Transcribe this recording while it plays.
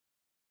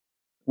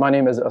My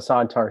name is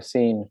Asad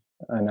Tarsin,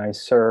 and I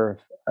serve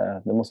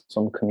the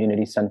Muslim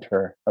Community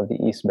Center of the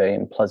East Bay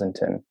in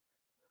Pleasanton.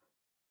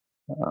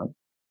 Um,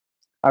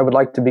 I would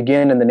like to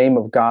begin in the name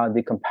of God,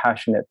 the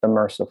compassionate, the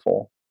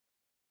merciful.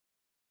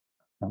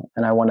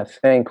 And I want to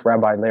thank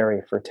Rabbi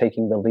Larry for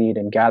taking the lead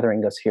and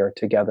gathering us here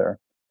together.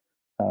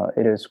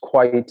 It is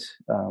quite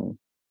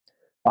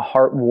a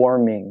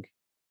heartwarming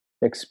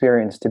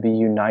experience to be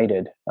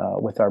united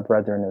with our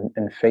brethren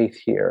in faith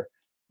here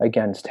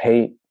against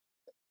hate,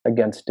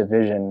 against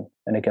division,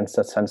 and against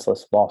the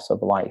senseless loss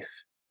of life.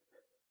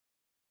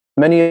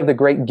 Many of the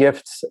great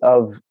gifts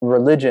of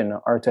religion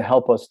are to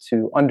help us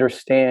to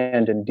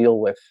understand and deal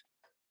with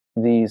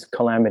these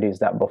calamities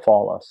that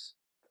befall us.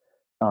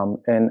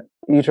 And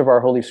each of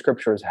our holy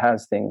scriptures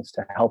has things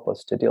to help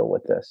us to deal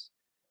with this.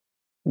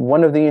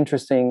 One of the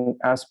interesting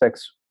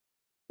aspects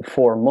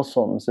for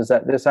Muslims is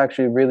that this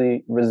actually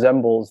really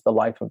resembles the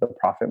life of the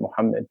Prophet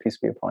Muhammad, peace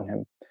be upon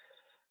him.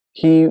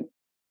 He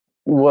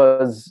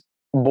was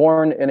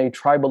born in a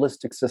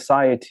tribalistic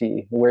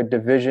society where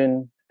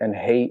division and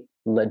hate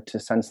led to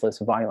senseless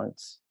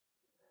violence.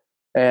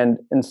 And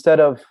instead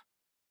of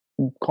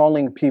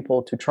calling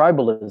people to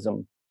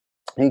tribalism,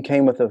 he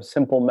came with a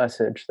simple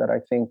message that I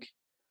think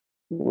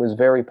was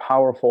very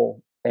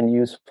powerful and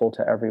useful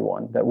to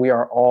everyone, that we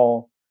are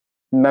all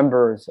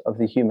members of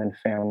the human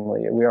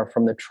family. We are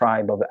from the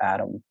tribe of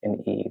Adam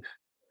and Eve.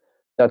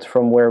 That's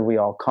from where we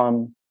all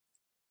come,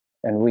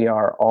 and we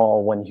are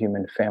all one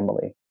human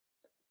family.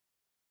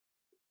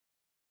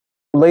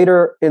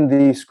 Later in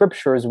the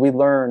scriptures, we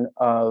learn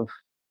of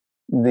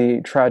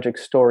the tragic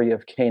story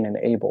of Cain and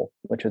Abel,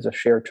 which is a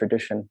shared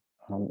tradition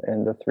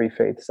in the three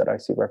faiths that I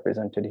see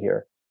represented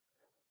here.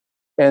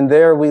 And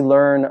there we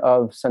learn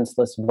of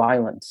senseless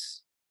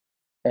violence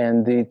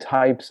and the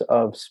types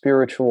of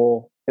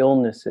spiritual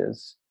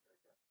illnesses,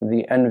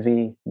 the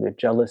envy, the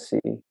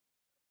jealousy,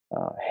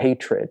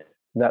 hatred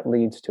that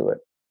leads to it.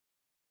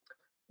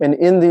 And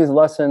in these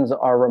lessons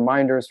are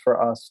reminders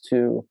for us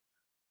to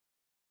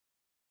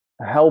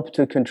help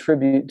to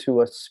contribute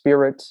to a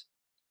spirit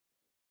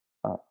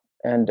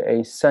and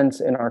a sense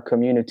in our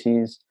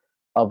communities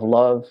of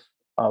love,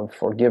 of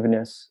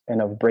forgiveness, and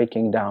of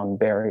breaking down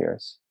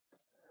barriers.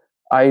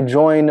 I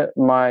join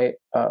my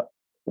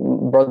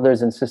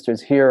brothers and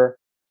sisters here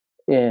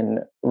in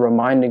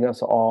reminding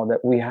us all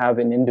that we have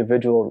an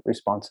individual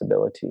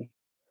responsibility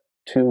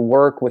to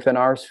work within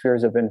our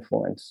spheres of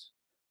influence,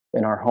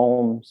 in our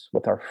homes,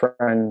 with our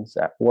friends,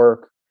 at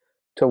work,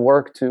 to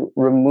work to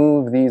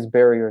remove these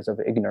barriers of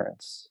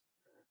ignorance.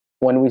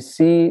 When we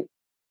see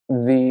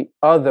the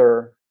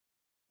other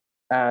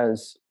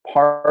as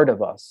part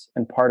of us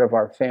and part of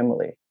our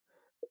family,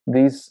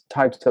 these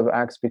types of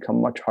acts become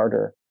much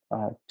harder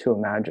to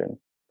imagine.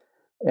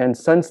 And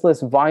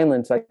senseless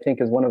violence, I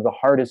think, is one of the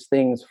hardest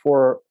things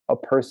for a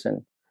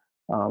person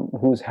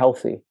who's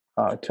healthy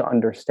to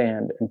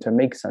understand and to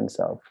make sense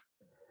of.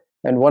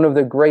 And one of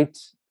the great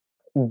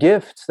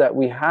gifts that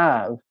we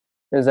have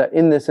is that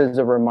in this is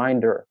a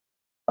reminder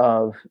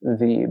of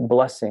the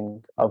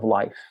blessing of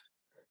life.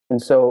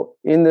 And so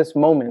in this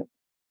moment,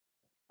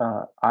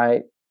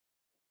 I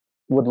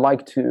would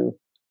like to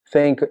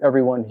thank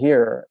everyone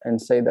here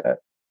and say that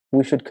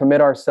we should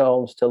commit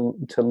ourselves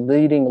to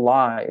leading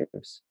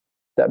lives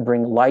that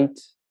bring light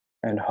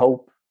and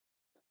hope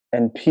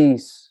and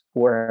peace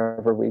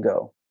wherever we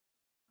go.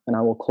 And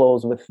I will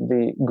close with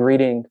the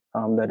greeting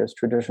that is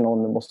traditional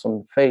in the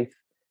Muslim faith.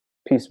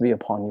 Peace be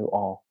upon you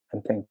all,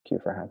 and thank you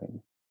for having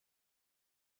me.